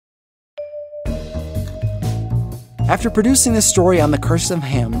After producing this story on the Curse of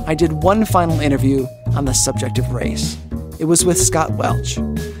Ham, I did one final interview on the subject of race. It was with Skot Welch.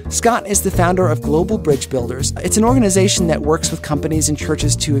 Skot is the founder of Global Bridgebuilders. It's an organization that works with companies and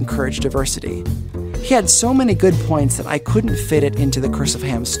churches to encourage diversity. He had so many good points that I couldn't fit it into the Curse of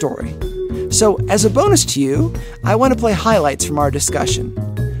Ham story. So, as a bonus to you, I want to play highlights from our discussion.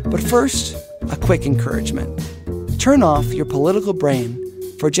 But first, a quick encouragement. Turn off your political brain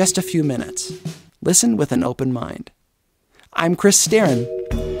for just a few minutes. Listen with an open mind. I'm Chris Staron.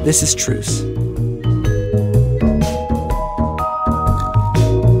 This is Truce.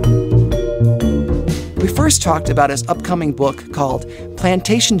 We first talked about his upcoming book called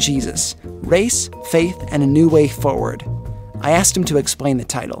Plantation Jesus, Race, Faith, and a New Way Forward. I asked him to explain the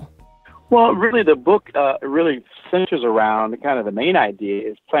title. Well, really, the book really centers around kind of the main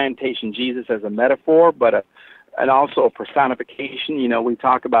idea is Plantation Jesus as a metaphor, but and also a personification. You know, we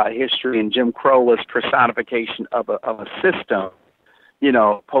talk about history, and Jim Crow was personification of a system, you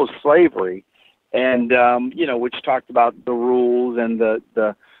know, post-slavery, and you know, which talked about the rules and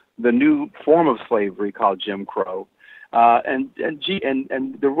the new form of slavery called Jim Crow, and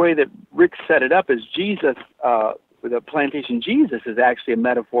the way that Rick set it up is Jesus. The Plantation Jesus is actually a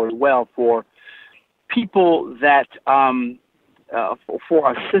metaphor as well for people that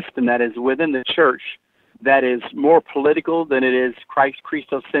for a system that is within the church that is more political than it is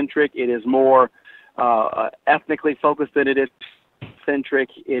Christocentric. It is more ethnically focused than it is centric.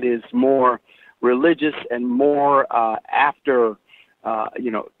 It is more religious and more after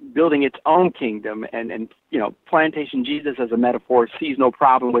building its own kingdom. And Plantation Jesus as a metaphor sees no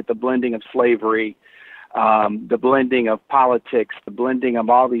problem with the blending of slavery, the blending of politics, the blending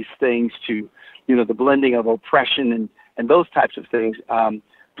of all these things to, the blending of oppression and those types of things.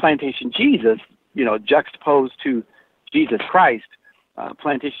 Plantation Jesus, juxtaposed to Jesus Christ,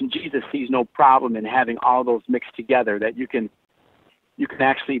 Plantation Jesus sees no problem in having all those mixed together, that you can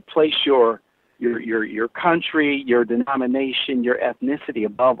actually place your country, your denomination, your ethnicity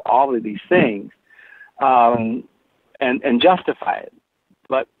above all of these things, and justify it.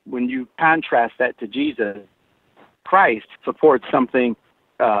 But when you contrast that to Jesus, Christ supports something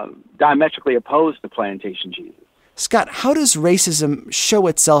diametrically opposed to Plantation Jesus. Skot, how does racism show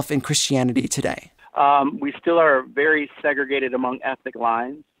itself in Christianity today? We still are very segregated among ethnic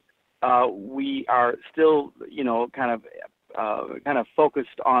lines. We are still, kind of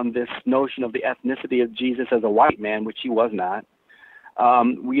focused on this notion of the ethnicity of Jesus as a white man, which he was not.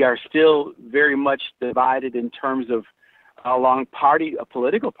 We are still very much divided in terms of along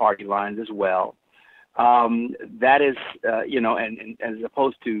political party lines as well. That is, and as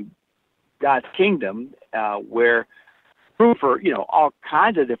opposed to God's kingdom, where room for, all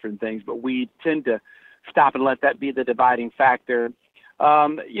kinds of different things, but we tend to stop and let that be the dividing factor.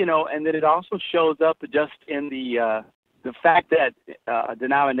 And then it also shows up just in the fact that a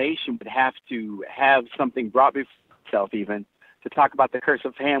denomination would have to have something brought before itself, even to talk about the curse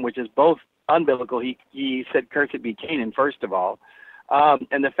of Ham, which is both unbiblical. He said, "Cursed be Canaan," first of all,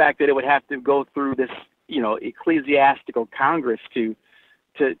 and the fact that it would have to go through this, ecclesiastical congress to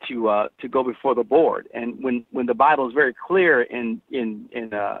go before the board. And when the Bible is very clear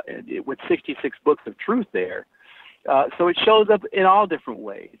with 66 books of truth there, so it shows up in all different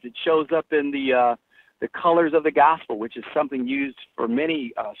ways. It shows up in the colors of the gospel, which is something used for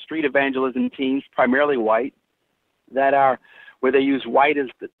many street evangelism teams, primarily white, where they use white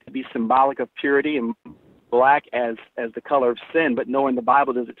to be symbolic of purity and black as the color of sin. But knowing the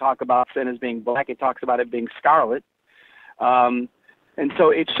Bible doesn't talk about sin as being black, it talks about it being scarlet. And so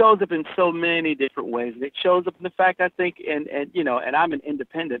it shows up in so many different ways. And it shows up in the fact, I think, and I'm an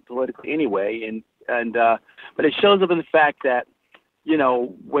independent politically anyway, but it shows up in the fact that,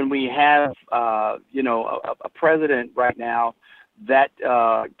 when we have, a president right now that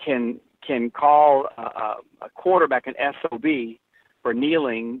can call a quarterback an SOB for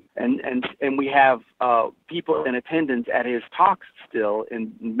kneeling, and we have people in attendance at his talks still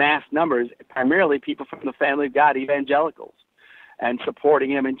in mass numbers, primarily people from the family of God, evangelicals, and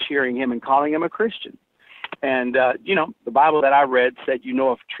supporting him and cheering him and calling him a Christian. And, the Bible that I read said,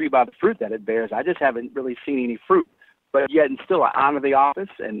 a tree by the fruit that it bears. I just haven't really seen any fruit, but yet and still I honor the office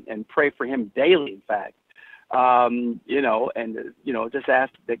and pray for him daily, in fact. Just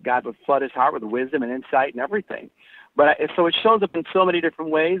ask that God would flood his heart with wisdom and insight and everything. But so it shows up in so many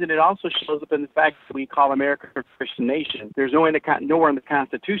different ways, and it also shows up in the fact that we call America a Christian nation. There's nowhere in the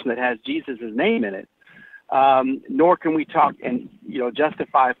Constitution that has Jesus' name in it. Nor can we talk and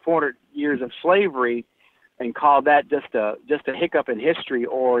justify 400 years of slavery and call that just a hiccup in history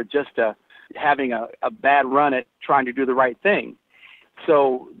or just having a bad run at trying to do the right thing.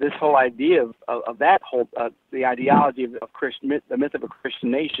 So this whole idea of that whole the ideology of Christian, the myth of a Christian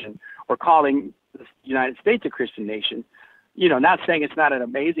nation, or calling the United States a Christian nation, not saying it's not an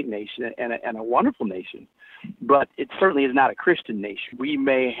amazing nation and a wonderful nation, but it certainly is not a Christian nation. We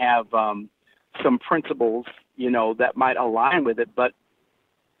may have some principles, that might align with it, but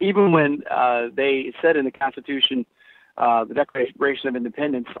even when they said in the Constitution, the Declaration of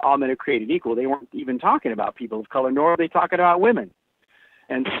Independence, all men are created equal, they weren't even talking about people of color, nor were they talking about women.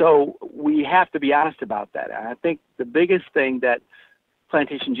 And so we have to be honest about that. And I think the biggest thing that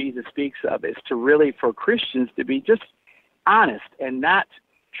Plantation Jesus speaks of is to really, for Christians, to be just honest and not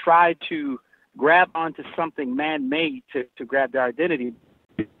try to grab onto something man-made to grab their identity.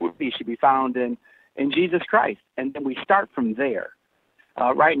 We should be found in Jesus Christ. And then we start from there.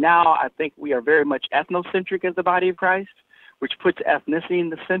 Right now, I think we are very much ethnocentric as the body of Christ, which puts ethnicity in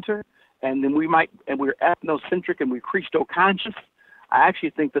the center. And then we're ethnocentric and we're Christo-conscious. I actually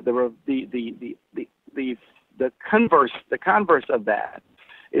think that the converse of that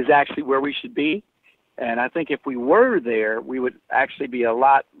is actually where we should be. And I think if we were there, we would actually be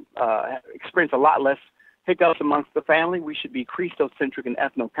experience a lot less hiccups amongst the family. We should be Christocentric and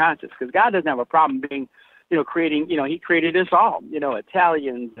ethno-conscious, because God doesn't have a problem being, creating, He created us all,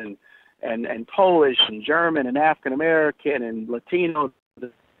 Italians and Polish and German and African American and Latino,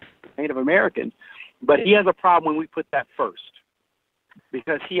 Native American, but He has a problem when we put that first,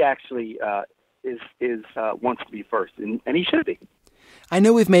 because He actually wants to be first, and He should be. I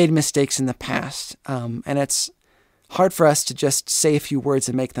know we've made mistakes in the past, and it's hard for us to just say a few words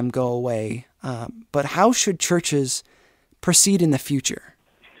and make them go away. But how should churches proceed in the future?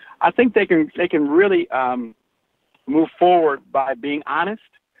 I think they can really move forward by being honest.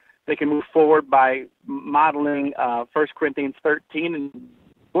 They can move forward by modeling 1 Corinthians 13 and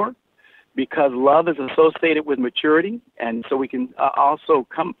 4, because love is associated with maturity. And so we can also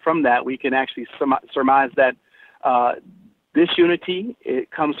come from that. We can actually surmise that disunity,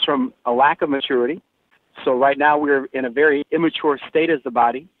 it comes from a lack of maturity. So right now we're in a very immature state as the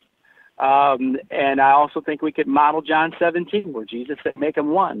body. And I also think we could model John 17, where Jesus said, make them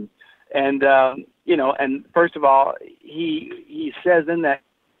one. And, and first of all, he says in that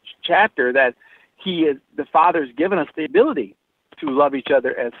chapter that the Father's given us the ability to love each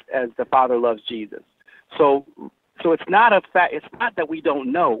other as the Father loves Jesus. So it's not a fact. It's not that we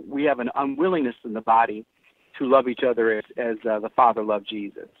don't know. We have an unwillingness in the body to love each other as the Father loved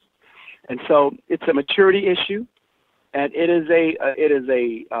Jesus. And so it's a maturity issue, and it is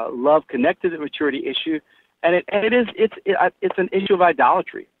a love connected to maturity issue, and it's an issue of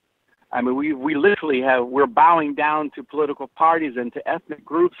idolatry. I mean, we literally we're bowing down to political parties and to ethnic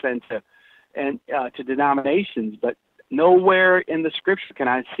groups and to denominations, but nowhere in the Scripture can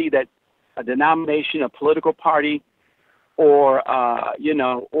I see that a denomination, a political party, or an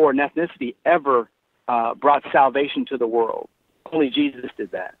ethnicity ever brought salvation to the world. Only Jesus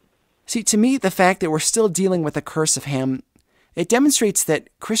did that. See, to me, the fact that we're still dealing with the curse of Ham, it demonstrates that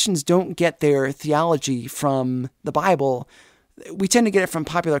Christians don't get their theology from the Bible. We tend to get it from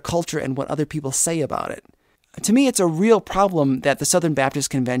popular culture and what other people say about it. To me, it's a real problem that the Southern Baptist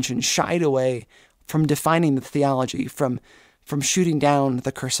Convention shied away from defining the theology, from shooting down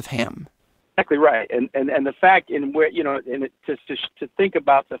the curse of Ham. Exactly right, and the fact in where to think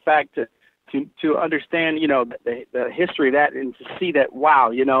about the fact to understand the history of that, and to see that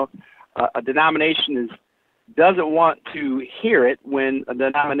a denomination doesn't want to hear it, when a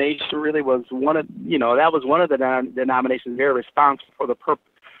denomination really was one of the denominations very responsible for the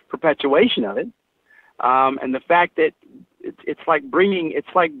perpetuation of it, and the fact that it's like bringing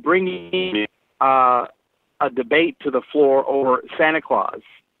a debate to the floor over Santa Claus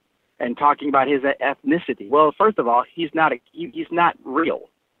and talking about his ethnicity. Well, first of all, he's not real,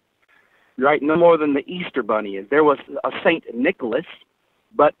 right? No more than the Easter Bunny is. There was a Saint Nicholas,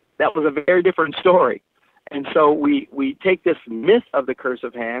 but that was a very different story. And so we take this myth of the curse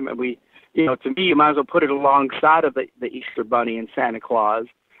of Ham, and we, to me, you might as well put it alongside of the Easter Bunny and Santa Claus.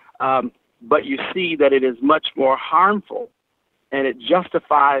 But you see that it is much more harmful, and it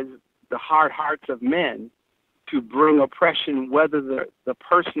justifies the hard hearts of men to bring oppression, whether the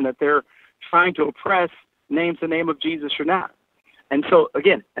person that they're trying to oppress names the name of Jesus or not. And so,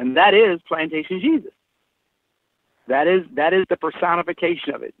 again, and that is Plantation Jesus. That is the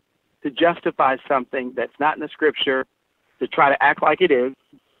personification of it, to justify something that's not in the Scripture, to try to act like it is.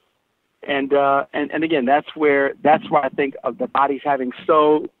 And again, that's why I think of the body's having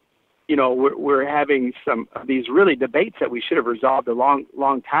we're having some of these really debates that we should have resolved a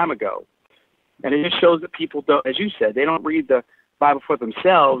long time ago. And it just shows that people don't, as you said, they don't read the Bible for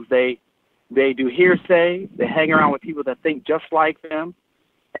themselves. They They do hearsay. They hang around with people that think just like them,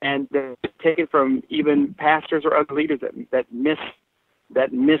 and they take it from even pastors or other leaders that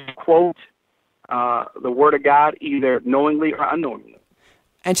misquote the Word of God, either knowingly or unknowingly.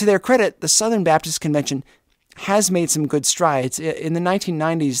 And to their credit, the Southern Baptist Convention has made some good strides. In the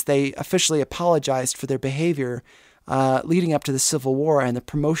 1990s, they officially apologized for their behavior leading up to the Civil War and the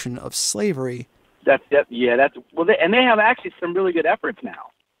promotion of slavery. They have actually some really good efforts now.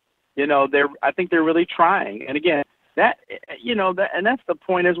 I think they're really trying. And again, and that's the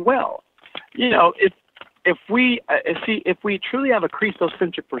point as well. If we truly have a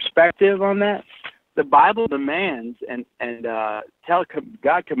Christocentric perspective on that, the Bible demands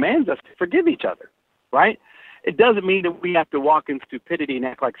God commands us to forgive each other, right? It doesn't mean that we have to walk in stupidity and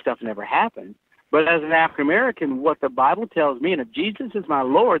act like stuff never happened. But as an African American, what the Bible tells me, and if Jesus is my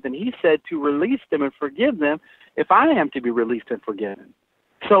Lord, then He said to release them and forgive them if I am to be released and forgiven.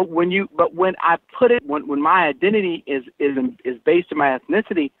 So when my identity is based on my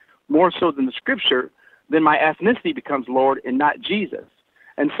ethnicity more so than the Scripture, then my ethnicity becomes Lord and not Jesus.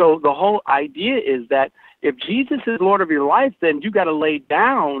 And so the whole idea is that if Jesus is Lord of your life, then you got to lay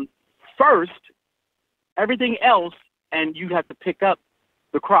down first everything else, and you have to pick up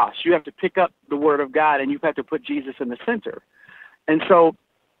the cross. You have to pick up the Word of God, and you have to put Jesus in the center. And so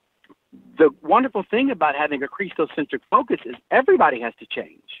the wonderful thing about having a Christocentric focus is everybody has to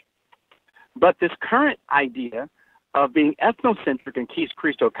change. But this current idea of being ethnocentric and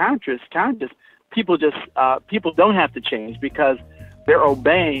Christo-conscious, people don't have to change because they're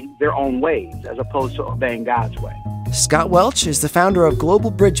obeying their own ways as opposed to obeying God's way. Skot Welch is the founder of Global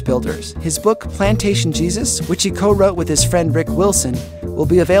Bridgebuilders. His book, Plantation Jesus, which he co-wrote with his friend Rick Wilson, will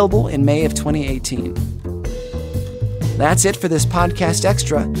be available in May of 2018. That's it for this podcast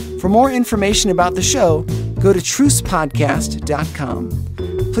extra. For more information about the show, go to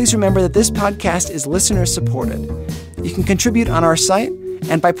trucepodcast.com. Please remember that this podcast is listener-supported. You can contribute on our site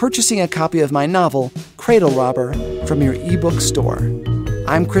and by purchasing a copy of my novel, Cradle Robber, from your ebook store.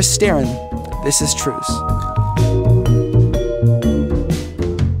 I'm Chris Staron. This is Truce.